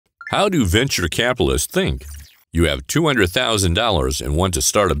How do venture capitalists think? You have $200,000 and want to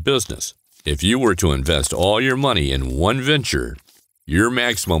start a business. If you were to invest all your money in one venture, your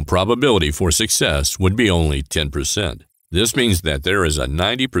maximum probability for success would be only 10%. This means that there is a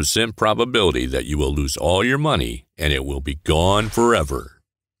 90% probability that you will lose all your money and it will be gone forever.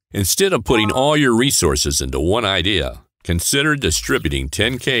 Instead of putting all your resources into one idea, consider distributing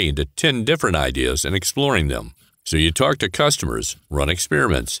 $10K into 10 different ideas and exploring them. So you talk to customers, run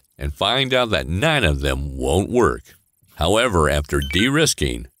experiments, and find out that 9 of them won't work. However, after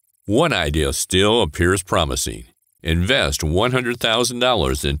de-risking, one idea still appears promising. Invest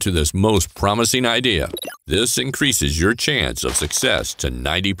 $100,000 into this most promising idea. This increases your chance of success to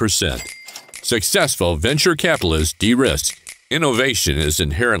 90%. Successful venture capitalists de-risk. Innovation is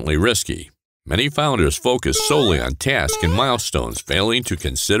inherently risky. Many founders focus solely on tasks and milestones, failing to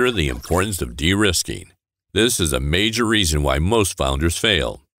consider the importance of de-risking. This is a major reason why most founders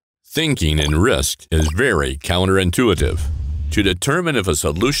fail. Thinking in risk is very counterintuitive. To determine if a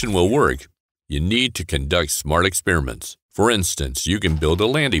solution will work, you need to conduct smart experiments. For instance, you can build a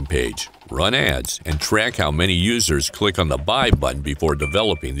landing page, run ads, and track how many users click on the buy button before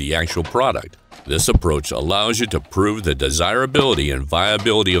developing the actual product. This approach allows you to prove the desirability and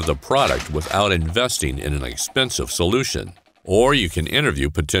viability of the product without investing in an expensive solution. Or you can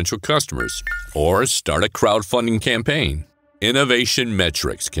interview potential customers, or start a crowdfunding campaign. Innovation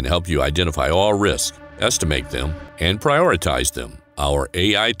metrics can help you identify all risks, estimate them, and prioritize them. Our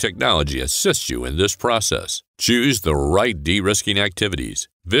AI technology assists you in this process. Choose the right de-risking activities.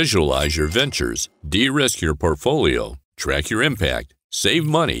 Visualize your ventures, de-risk your portfolio, track your impact, save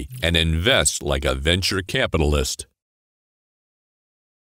money, and invest like a venture capitalist.